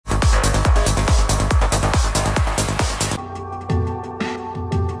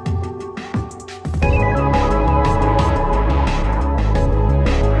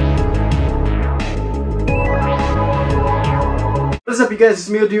up, you guys? It's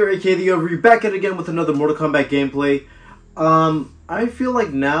me, Dear, aka The Overview, back at it again with another Mortal Kombat gameplay. I feel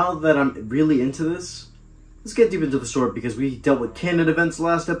like now that I'm really into this, let's get deep into the story, because we dealt with canon events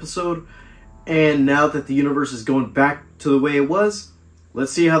last episode, and now that the universe is going back to the way it was,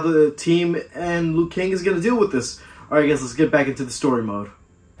 let's see how the team and Liu Kang is going to deal with this. Alright guys, let's get back into the story mode.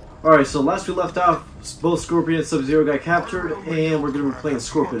 Alright, so last we left off, both Scorpion and Sub-Zero got captured, and we're going to be playing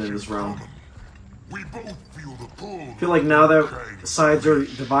Scorpion in this round. I feel like now that sides are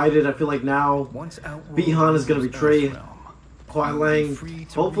divided, I feel like now Bi-Han is going to betray Kuai Liang,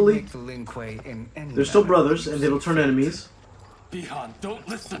 hopefully. They're still brothers, and they will turn enemies. Bi-Han, don't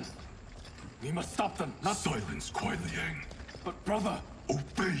listen! We must stop them, not silence Kuai Liang. But brother...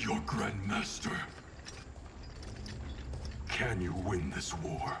 Obey your Grandmaster. Can you win this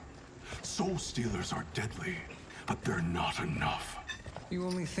war? Soul Stealers are deadly, but they're not enough. You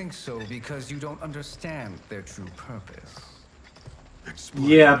only think so because you don't understand their true purpose. Explain.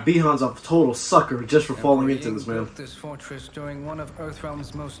 Yeah, Bi-Han's a total sucker just for falling into this, man. Built this fortress during one of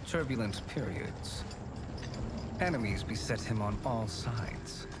Earthrealm's most turbulent periods. Enemies beset him on all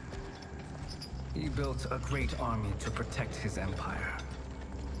sides. He built a great army to protect his empire.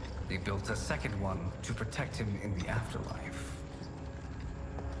 He built a second one to protect him in the afterlife.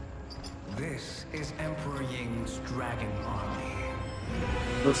 This is Emperor Ying's Dragon Army.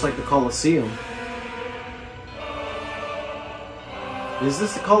 Looks like the Colosseum. Is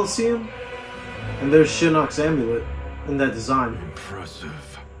this the Colosseum? And there's Shinnok's amulet in that design.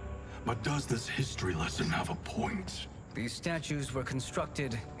 Impressive. But does this history lesson have a point? These statues were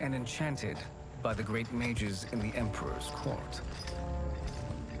constructed and enchanted by the great mages in the Emperor's court.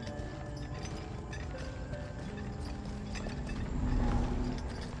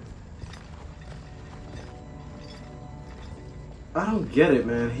 I don't get it,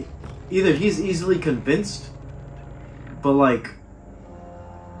 man. Either he's easily convinced, but like,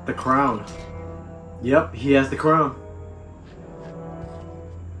 the crown. Yep, he has the crown.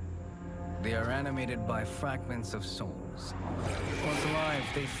 They are animated by fragments of souls. Once alive,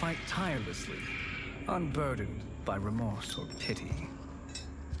 they fight tirelessly, unburdened by remorse or pity.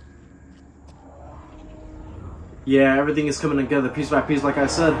 Yeah, everything is coming together piece by piece, like I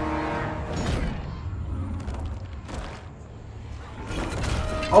said.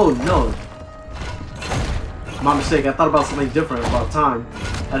 Oh no! My mistake, I thought about something different about time.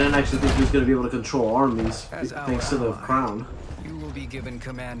 I didn't actually think he was going to be able to control armies, thanks to the crown. You will be given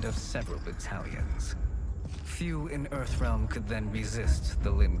command of several battalions. Few in Earthrealm could then resist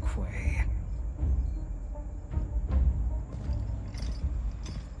the Lin Kuei.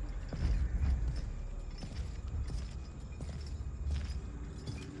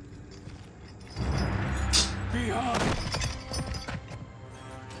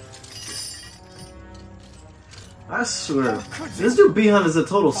 I swear, this dude Bi-Han is a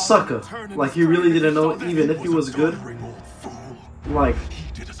total sucker. Like, he really didn't know even if he was good. Like, he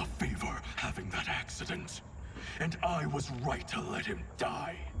did us a favor having that accident, and I was right to let him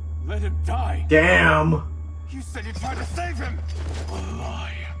die. Let him die? Damn! You said you tried to save him! A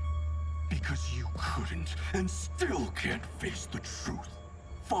lie. Because you couldn't, and still can't face the truth.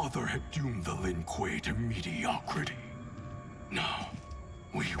 Father had doomed the Lin Kuei to mediocrity. Now,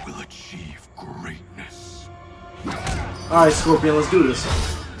 we will achieve greatness. Alright, Scorpion, let's do this.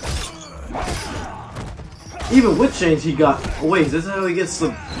 Even with chains he got... Oh, wait, is this how he gets the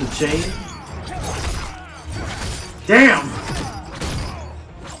chain? Damn!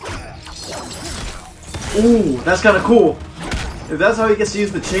 Ooh, that's kind of cool. If that's how he gets to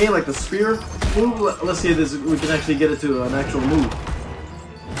use the chain, like the spear move, let's see if this, we can actually get it to an actual move.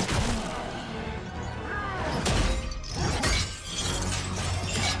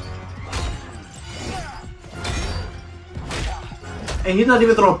 And he's not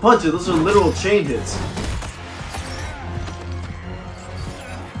even throwing punches, those are literal chain hits.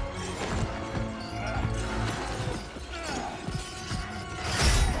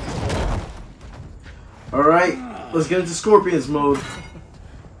 Alright, let's get into Scorpion's mode.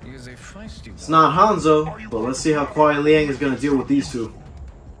 It's not Hanzo, but let's see how Kuai Liang is going to deal with these two.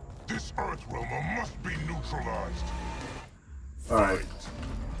 This Earthrealmer must be neutralized. Alright.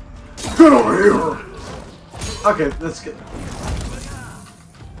 Get over here! Okay, that's good.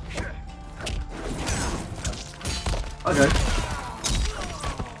 Okay.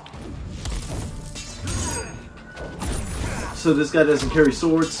 So this guy doesn't carry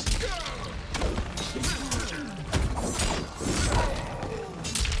swords.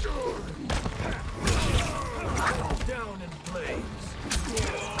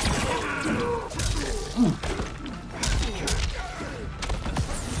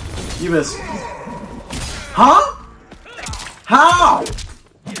 You missed. Huh? How?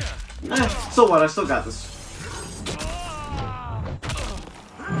 So what? I still got this.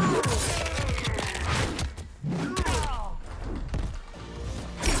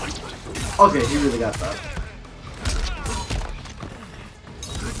 Okay, he really got that.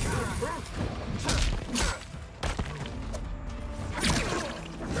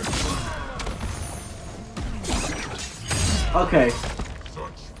 Okay.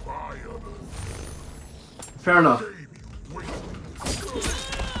 Fair enough.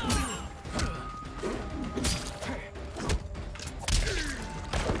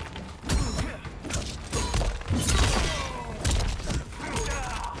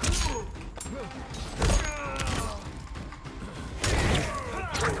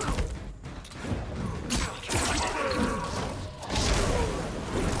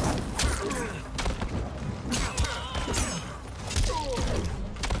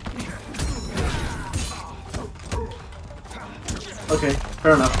 Okay,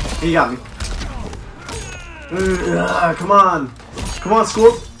 fair enough. He got me. Come on. Come on,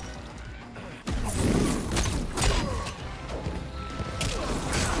 Scorp.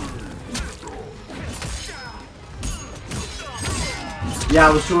 Yeah,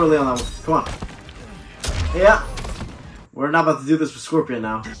 I was too early on that one. Come on. Yeah. We're not about to do this with Scorpion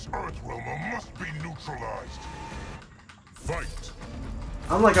now. This Earth realm must be neutralized. Fight.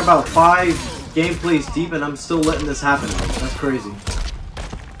 I'm like about 5 gameplays deep and I'm still letting this happen. That's crazy.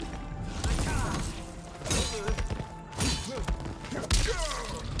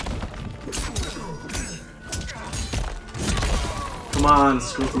 Come on,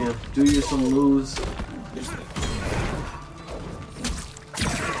 Scorpion. Do you some moves.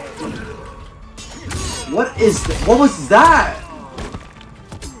 What is that? What was that?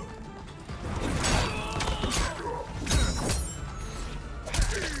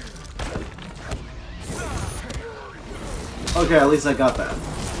 Okay, at least I got that.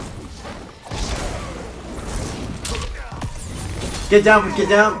 Get down, get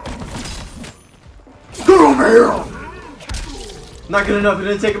down. Get over here! Not good enough, it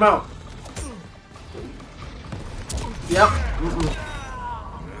didn't take him out. Yep.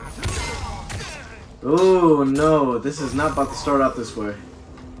 Oh no, this is not about to start out this way.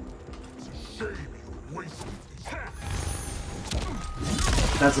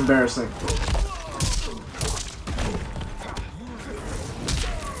 That's embarrassing.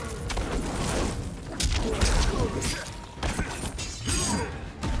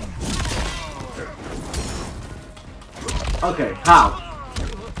 Okay, how?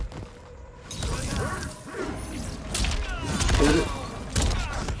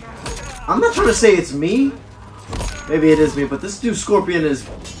 I'm not trying to say it's me. Maybe it is me, but this dude Scorpion is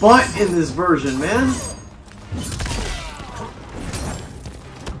butt in this version, man.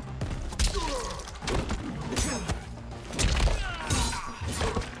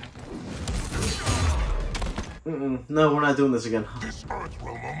 No, we're not doing this again. This Earth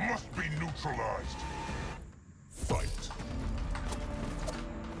realm must be neutralized. Fight.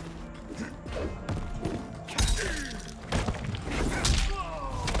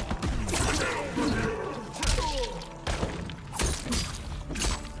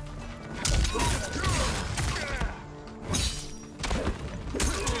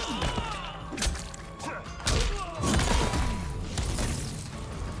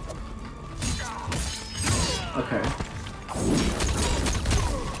 Okay.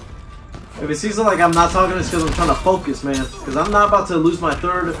 If it seems like I'm not talking, it's because I'm trying to focus, man. Because I'm not about to lose my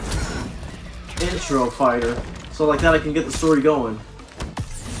 3rd intro fighter. So like that I can get the story going.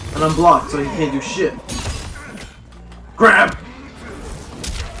 And I'm blocked, so he can't do shit. Grab!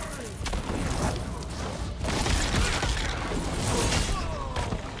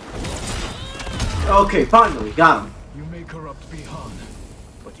 Okay, finally, got him. You may corrupt Bihan,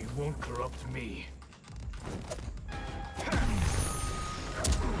 but you won't corrupt me.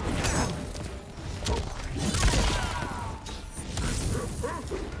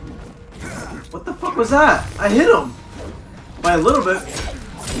 What the fuck was that? I hit him! By a little bit.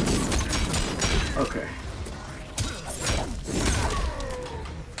 Okay.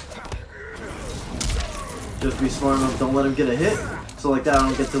 Just be smart enough, don't let him get a hit. So like that I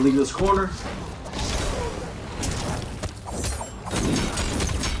don't get to leave this corner.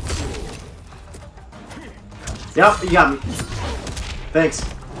 Yep, you got me. Thanks.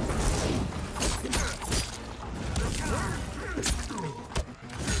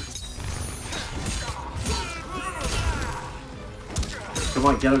 Come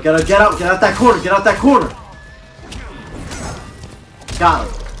on, get up, get up, get out, get out that corner, get out that corner. Got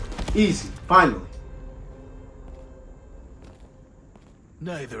him. Easy, finally.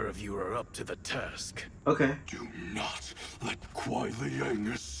 Neither of you are up to the task. Okay. Do not let Kuai Liang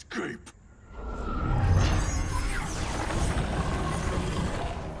escape.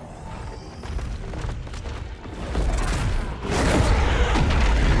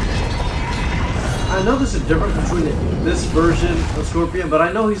 I know there's a difference between this version of Scorpion, but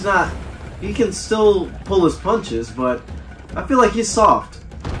I know he's not. He can still pull his punches, but I feel like he's soft.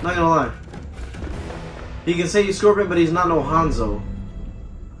 Not gonna lie. He can say he's Scorpion, but he's not no Hanzo.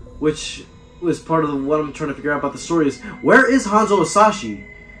 Which was part of what I'm trying to figure out about the story is, where is Hanzo Asashi?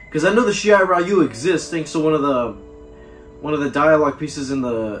 Because I know the Shiai Ryu exists thanks to one of the dialogue pieces in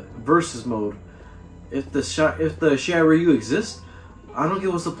the versus mode. If the Shiai Ryu exists, I don't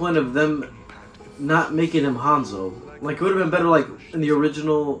get what's the point of them not making him Hanzo. Like, it would have been better like in the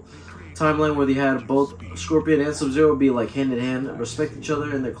original timeline where they had both Scorpion and Sub-Zero be like hand in hand, respect each other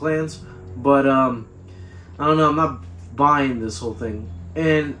and their clans. But I don't know, I'm not buying this whole thing.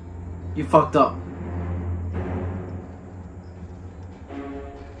 And you fucked up.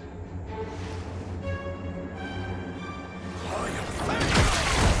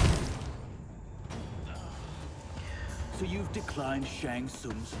 So you've declined Shang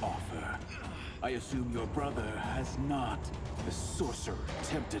Tsung's offer. I assume your brother has not. The sorcerer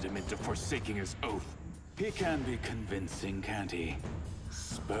tempted him into forsaking his oath. He can be convincing, can't he?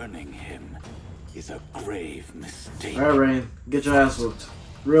 Spurning him is a grave mistake. Alright, Rain, get your ass whooped.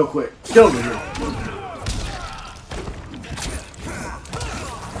 Real quick. Get over here.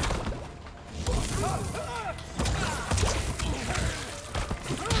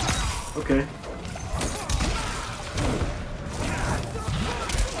 Okay.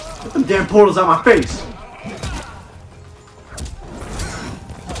 Get them damn portals out my face.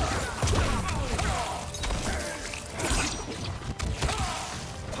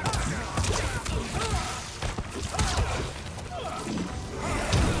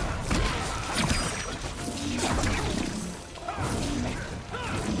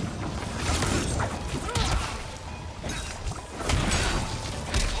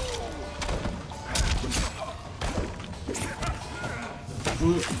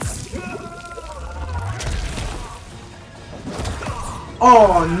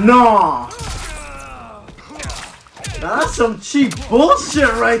 Oh no! Now that's some cheap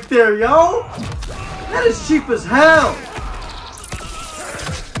bullshit right there, yo! That is cheap as hell!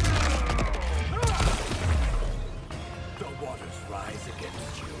 The waters rise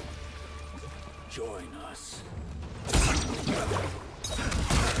against you. Join us.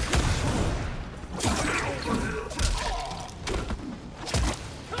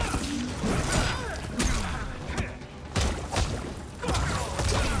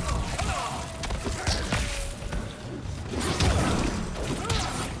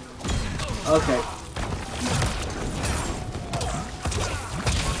 Okay.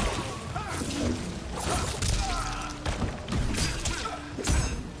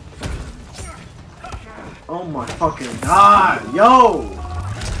 Oh my fucking god, yo!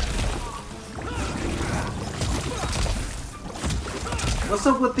 What's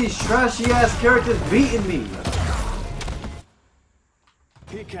up with these trashy ass characters beating me?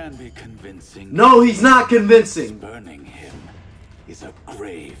 He can be convincing. No, he's not convincing. Burning him is a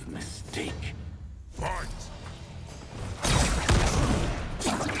grave mistake. Fight!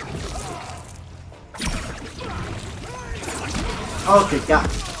 Okay, got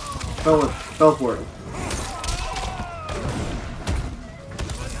it. Fell for it.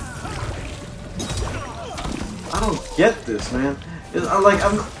 I don't get this, man.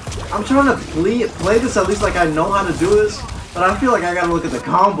 I'm trying to play this at least like I know how to do this, but I feel like I gotta look at the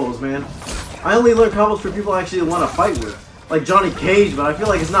combos, man. I only learn combos for people I actually want to fight with, like Johnny Cage, but I feel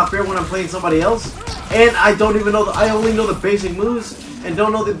like it's not fair when I'm playing somebody else, and I don't even know I only know the basic moves and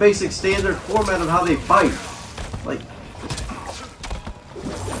don't know the basic standard format of how they fight. Like,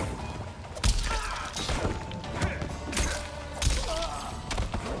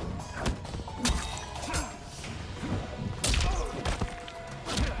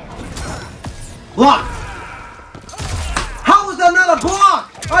 block! How was that not a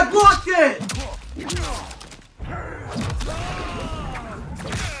block? I blocked it!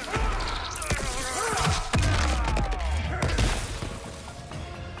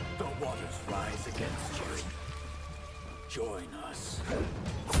 The waters rise against you. Join us.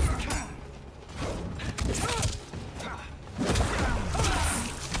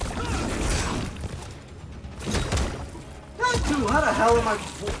 Dude, how the hell am I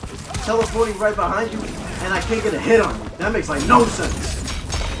teleporting right behind you and I can't get a hit on you? That makes like no sense.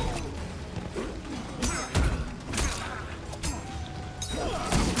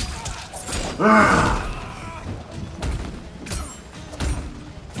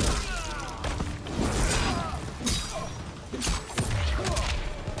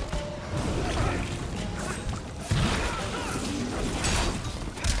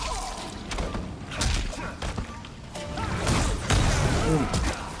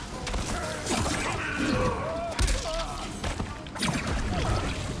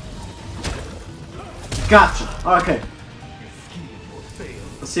 Gotcha. Okay.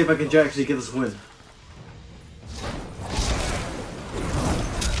 Let's see if I can actually get this win.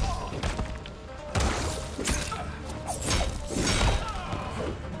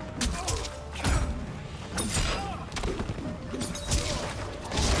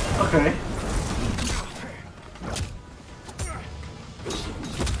 Okay.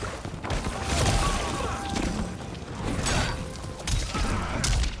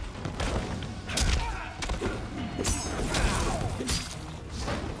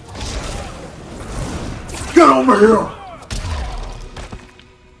 Get over here!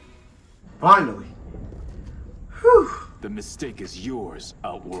 Finally. Whew. The mistake is yours,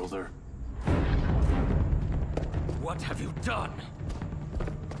 Outworlder. What have you done?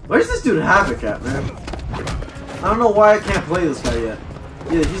 Where's this dude Havoc at, man? I don't know why I can't play this guy yet.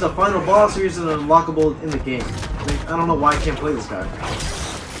 Either he's a final boss or he's an unlockable in the game. Like, I don't know why I can't play this guy.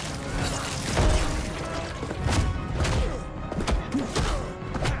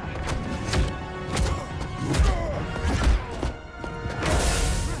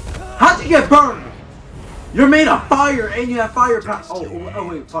 How'd you get burned? You're made of fire and you have fire power. Oh,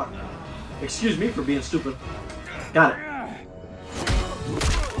 wait, fuck. Excuse me for being stupid. Got it.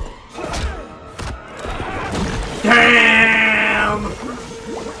 Damn!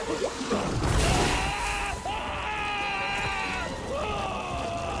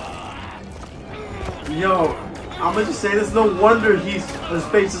 Yo, I'm gonna just say this. No wonder his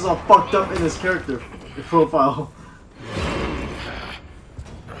face is all fucked up in his character profile.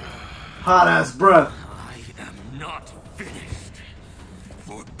 Hot ass breath. I am not finished.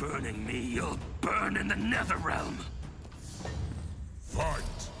 For burning me, you'll burn in the Netherrealm. Fight!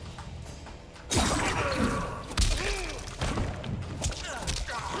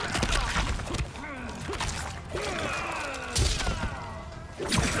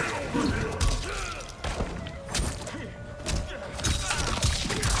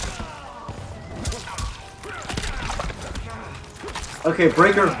 Okay,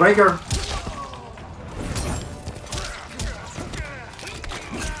 breaker, breaker.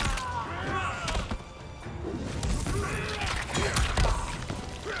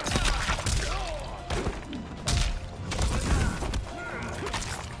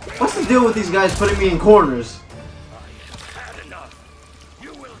 What's the deal with these guys putting me in corners? I have had enough.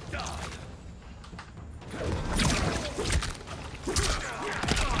 You will die.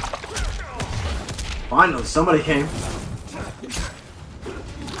 Finally, somebody came.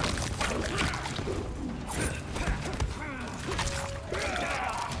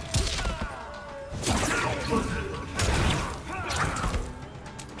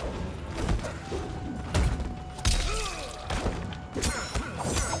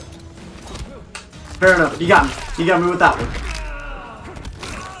 Fair enough. You got me. You got me with that one.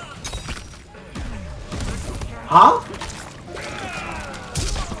 Huh?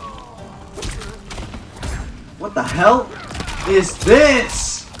 What the hell is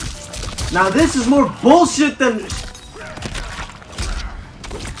this? Now this is more bullshit than...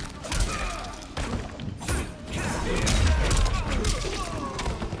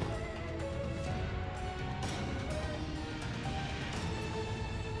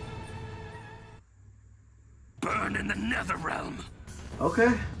 Burn in the Netherrealm.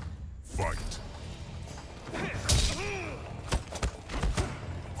 Okay. Fight!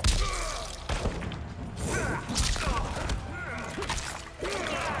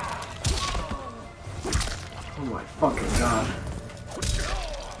 Oh my fucking god.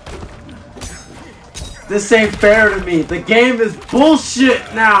 This ain't fair to me. The game is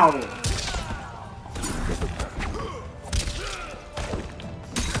bullshit now.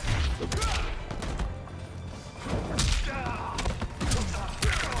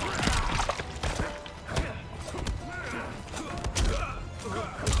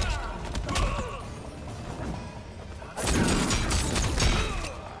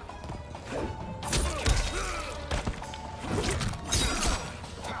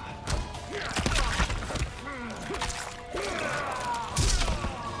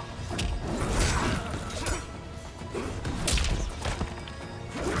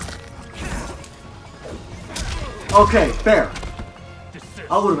 Okay, fair.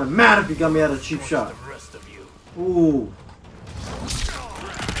 I would have been mad if you got me at a cheap shot. The rest of you. Ooh.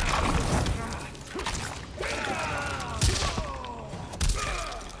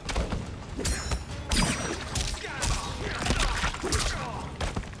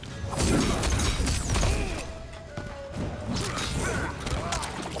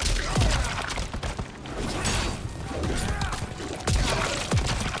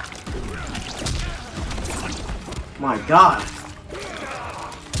 My god.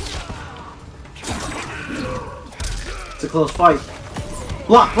 It's a close fight.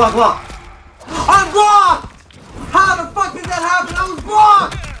 Block, block, block. I'm blocked! How the fuck did that happen? I was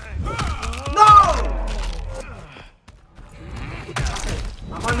blocked! No!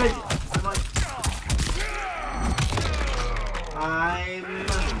 I might make it.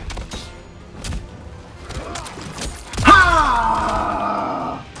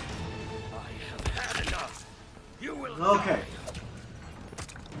 Ha! I have had enough. You will Okay.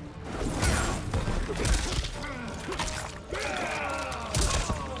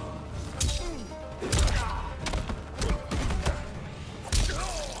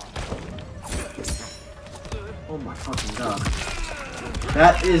 Oh my fucking god.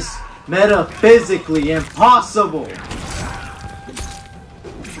 That is metaphysically impossible.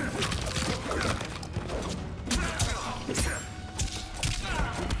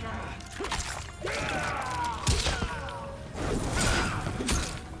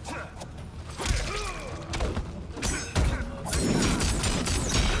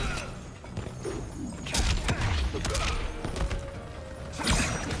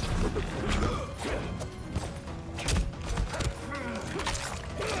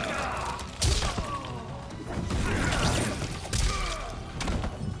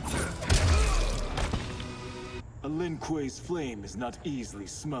 Lin Kuei's flame is not easily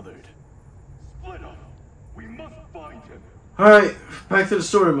smothered. Split up. We must find him. Alright, back to the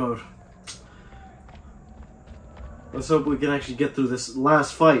story mode. Let's hope we can actually get through this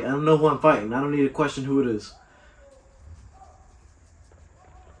last fight. I don't know who I'm fighting. I don't need to question who it is.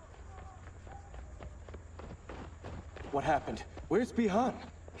 What happened? Where's Bihan?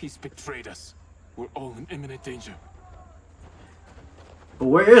 He's betrayed us. We're all in imminent danger. But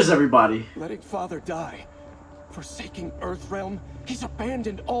where is everybody? Letting Father die. Forsaking Earthrealm. He's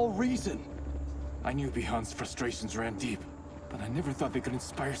abandoned all reason. I knew Bihan's frustrations ran deep, but I never thought they could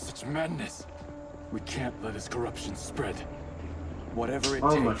inspire such madness. We can't let his corruption spread. Whatever it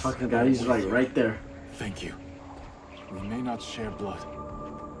takes. Oh my fucking god, he's like right there. Thank you. We may not share blood,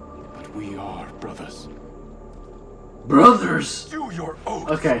 but we are brothers. Brothers? Do your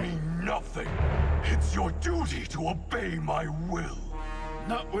oaths Okay. mean nothing. It's your duty to obey my will.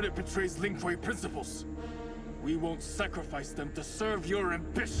 Not when it betrays Lin Kuei principles. We won't sacrifice them to serve your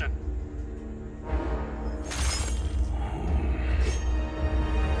ambition.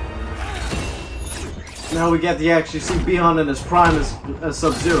 Now we get to actually see Bihan in his prime as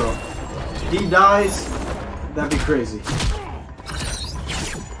Sub-Zero. He dies, that'd be crazy.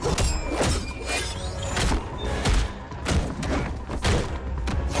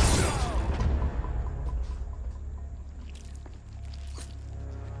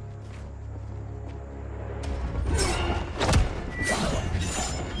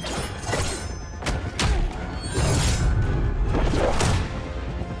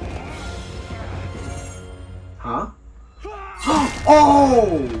 Huh?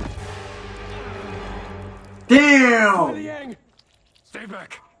 Oh! Damn! stay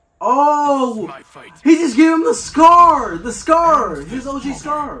back. Oh! My fight. He just gave him the scar! The scar! His OG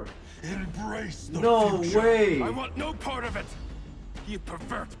scar! Embrace the No future. way! I want no part of it. You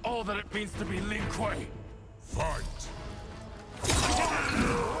pervert all that it means to be Lin Kuei. Fight.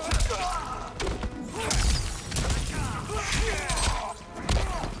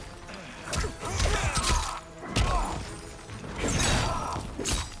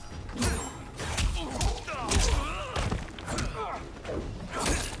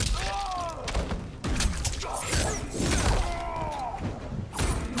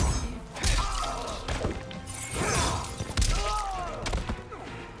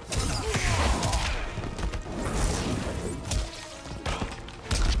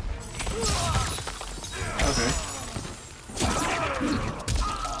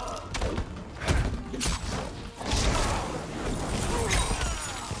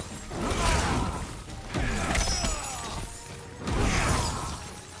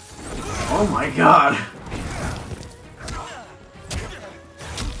 Oh my god!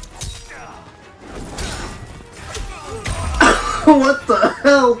 What the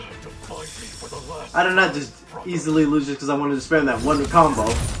hell? I did not just easily lose just because I wanted to spam that one combo.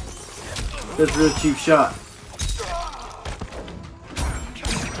 That's a real cheap shot.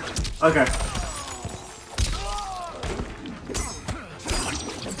 Okay.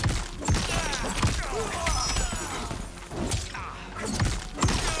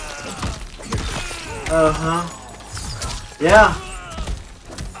 Uh-huh. Yeah.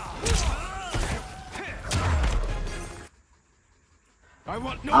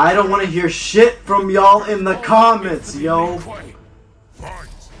 I don't want to hear shit from y'all in the comments, yo. Fight.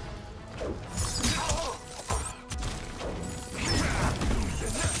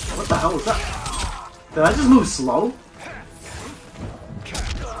 What the hell was that? Did I just move slow?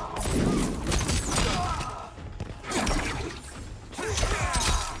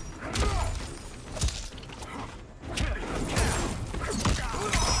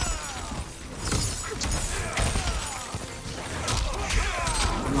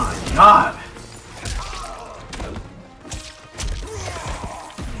 god!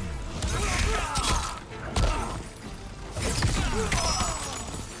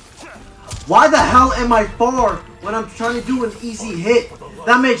 Why the hell am I far when I'm trying to do an easy hit?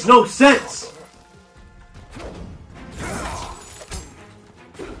 That makes no sense!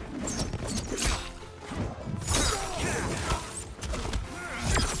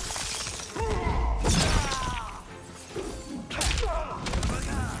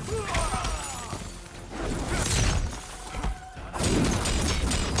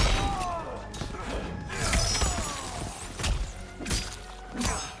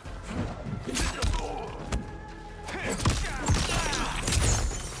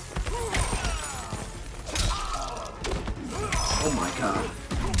 Oh my god.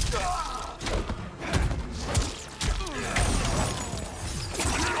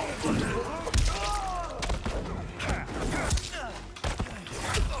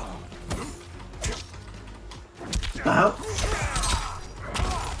 The hell?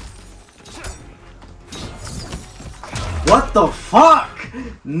 What the fuck?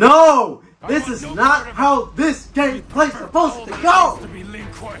 No! This is not how this gameplay's supposed to go!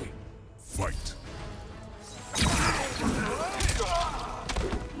 Fight.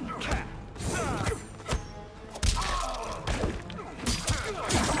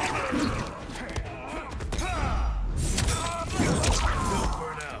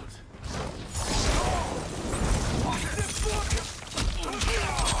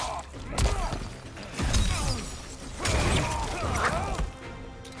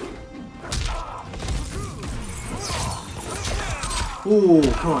 Ooh,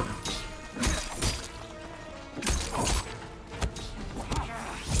 come on.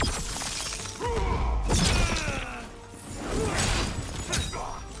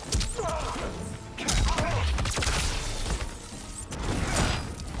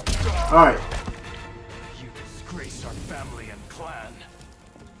 Alright. You disgrace our family and clan.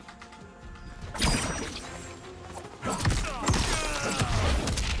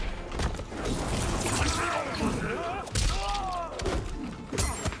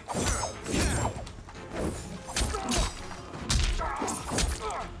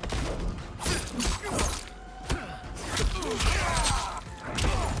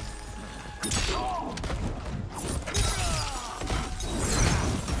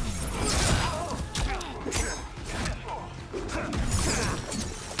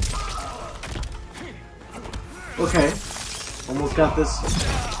 Okay. Almost got this.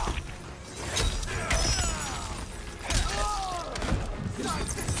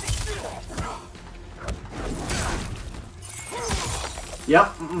 Yep.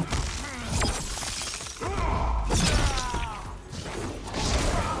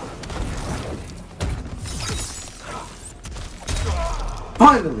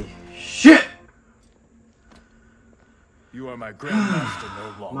 Finally! Shit! You are my grandmaster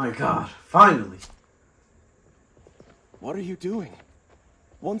no longer. My god, finally. What are you doing?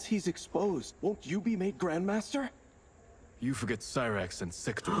 Once he's exposed, won't you be made Grandmaster? You forget Cyrax and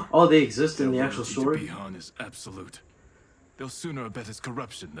Sector. Oh, they exist in the Their actual loyalty to story? Bihan is absolute. They'll sooner abet his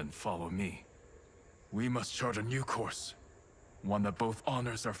corruption than follow me. We must chart a new course. One that both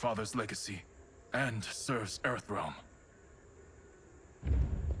honors our father's legacy and serves Earthrealm.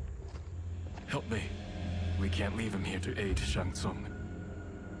 Help me. We can't leave him here to aid Shang Tsung.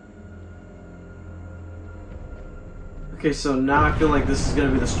 Okay, so now I feel like this is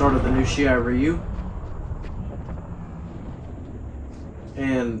gonna be the start of the new Shiai Ryu.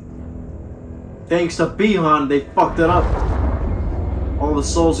 And thanks to Bihan, they fucked it up. All the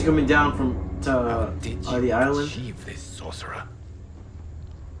souls are coming down from the island. Achieve this, sorcerer.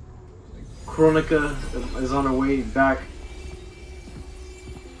 Kronika is on her way back.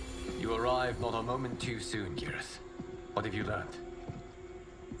 You arrived not a moment too soon, Geras. What have you learned?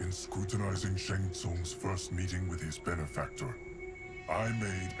 In scrutinizing Shang Tsung's first meeting with his benefactor, I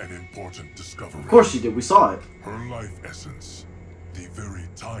made an important discovery. Of course you did, we saw it. Her life essence, the very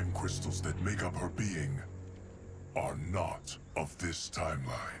time crystals that make up her being, are not of this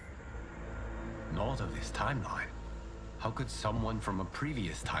timeline. Not of this timeline. How could someone from a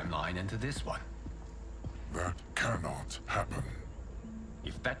previous timeline enter this one? That cannot happen.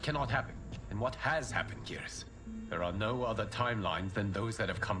 If that cannot happen, then what has happened, Geras? There are no other timelines than those that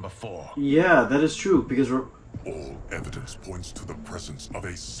have come before. Yeah, that is true, because we're... All evidence points to the presence of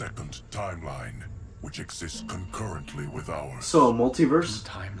a second timeline, which exists concurrently with ours. So, a multiverse? Two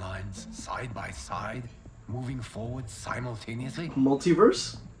timelines, side by side, moving forward simultaneously?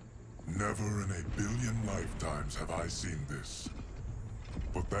 Multiverse? Never in a billion lifetimes have I seen this.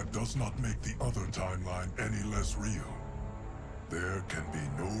 But that does not make the other timeline any less real. There can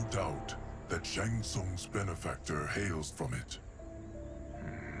be no doubt that Shang Tsung's benefactor hails from it.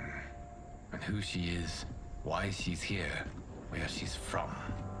 And who she is, why she's here, where she's from.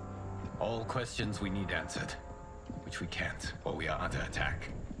 All questions we need answered, which we can't, or we are under attack.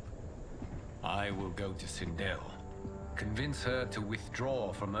 I will go to Sindel, convince her to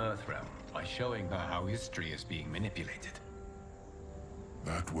withdraw from Earthrealm by showing her how history is being manipulated.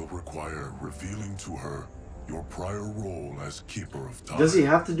 That will require revealing to her your prior role as Keeper of Time. Does he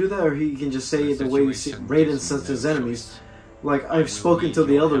have to do that, or he can just say it the way Raiden says to his enemies? Like, I've spoken to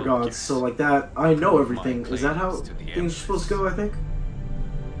the other gods, so like that, I know everything. Is that how things are supposed to go, I think?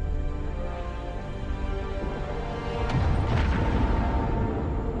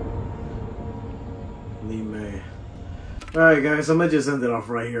 Alright guys, I'm gonna just end it off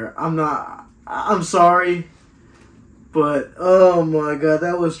right here. I'm sorry, but oh my god,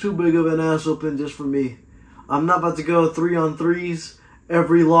 that was too big of an ass whooping just for me. I'm not about to go 3-on-3s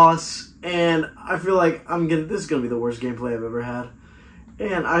every loss, and I feel like this is gonna be the worst gameplay I've ever had.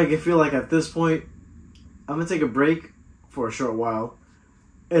 And I feel like at this point, I'm gonna take a break for a short while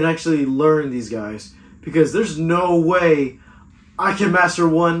and actually learn these guys, because there's no way I can master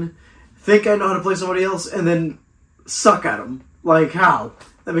one, think I know how to play somebody else, and then suck at them. Like, how?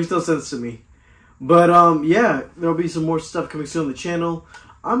 That makes no sense to me. But yeah, there'll be some more stuff coming soon on the channel.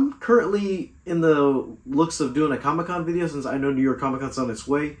 I'm currently in the looks of doing a Comic-Con video, since I know New York Comic-Con's on its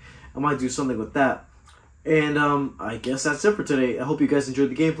way. I might do something with that. And I guess that's it for today. I hope you guys enjoyed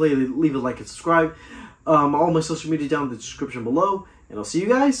the gameplay. Leave a like and subscribe. All my social media down in the description below. And I'll see you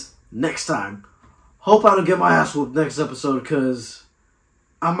guys next time. Hope I don't get my ass whooped next episode, because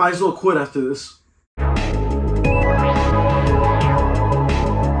I might as well quit after this.